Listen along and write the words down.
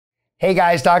Hey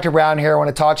guys, Dr. Brown here. I want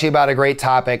to talk to you about a great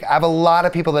topic. I have a lot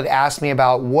of people that ask me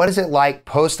about what is it like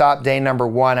post-op day number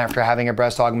 1 after having a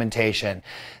breast augmentation.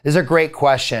 This is a great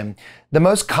question. The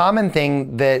most common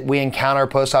thing that we encounter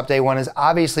post-op day 1 is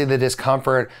obviously the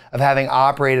discomfort of having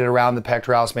operated around the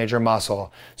pectoralis major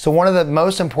muscle. So one of the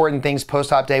most important things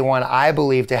post-op day 1, I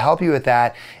believe, to help you with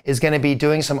that is going to be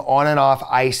doing some on and off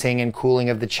icing and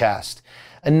cooling of the chest.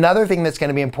 Another thing that's going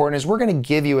to be important is we're going to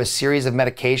give you a series of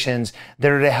medications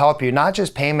that are to help you, not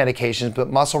just pain medications,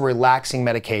 but muscle relaxing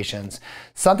medications.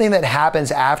 Something that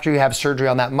happens after you have surgery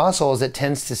on that muscle is it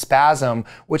tends to spasm,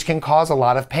 which can cause a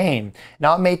lot of pain.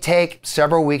 Now, it may take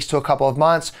several weeks to a couple of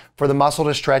months for the muscle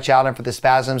to stretch out and for the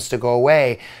spasms to go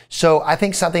away. So I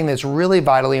think something that's really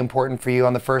vitally important for you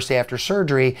on the first day after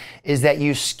surgery is that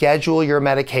you schedule your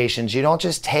medications. You don't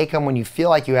just take them when you feel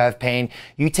like you have pain.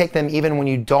 You take them even when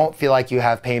you don't feel like you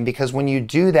have pain, because when you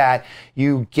do that,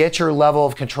 you get your level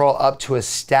of control up to a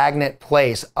stagnant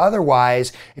place.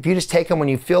 Otherwise, if you just take them when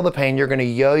you feel the pain, you're going to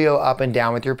yo-yo up and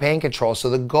down with your pain control. So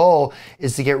the goal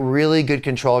is to get really good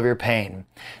control of your pain.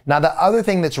 Now, the other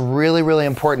thing that's really, really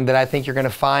important that I think you're going to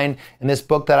find in this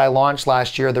book that I launched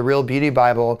last year, The Real Beauty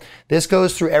Bible, this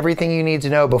goes through everything you need to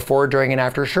know before, during, and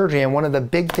after surgery. And one of the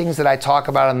big things that I talk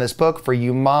about in this book for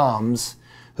you moms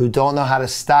who don't know how to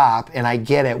stop, and I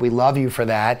get it, we love you for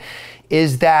that,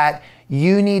 is that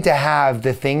you need to have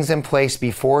the things in place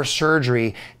before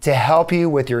surgery to help you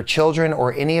with your children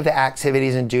or any of the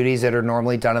activities and duties that are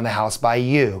normally done in the house by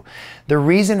you. The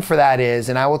reason for that is,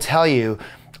 and I will tell you,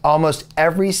 almost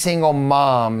every single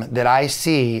mom that I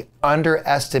see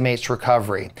underestimates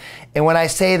recovery. And when I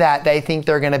say that, they think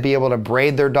they're going to be able to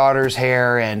braid their daughter's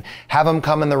hair and have them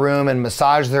come in the room and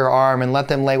massage their arm and let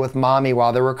them lay with mommy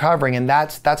while they're recovering. And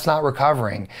that's not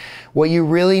recovering. What you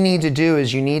really need to do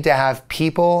is you need to have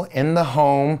people in the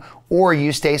home, or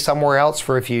you stay somewhere else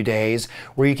for a few days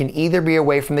where you can either be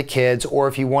away from the kids, or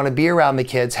if you want to be around the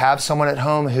kids, have someone at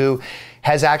home who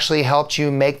has actually helped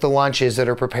you make the lunches that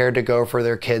are prepared to go for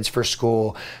their kids for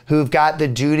school, who've got the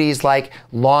duties like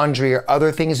laundry or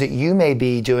other things that you may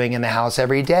be doing in the house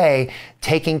every day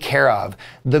taken care of.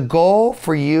 The goal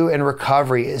for you in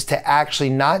recovery is to actually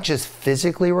not just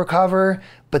physically recover,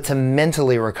 but to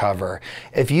mentally recover.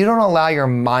 If you don't allow your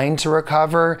mind to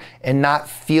recover and not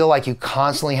feel like you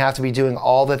constantly have to be doing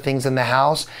all the things in the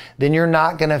house, then you're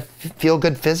not gonna feel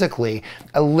good physically.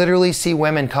 I literally see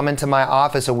women come into my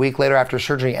office a week later after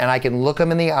surgery, and I can look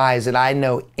them in the eyes and I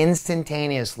know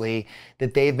instantaneously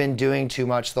that they've been doing too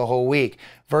much the whole week,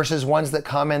 versus ones that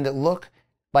come in that look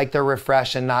like they're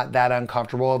refreshed and not that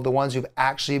uncomfortable, of the ones who've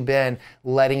actually been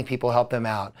letting people help them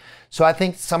out. So I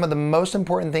think some of the most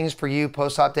important things for you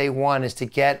post-op day 1 is to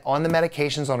get on the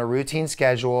medications on a routine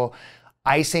schedule,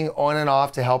 icing on and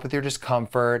off to help with your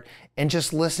discomfort, and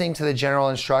just listening to the general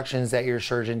instructions that your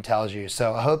surgeon tells you.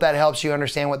 So I hope that helps you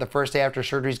understand what the first day after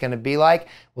surgery is going to be like.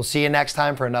 We'll see you next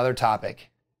time for another topic.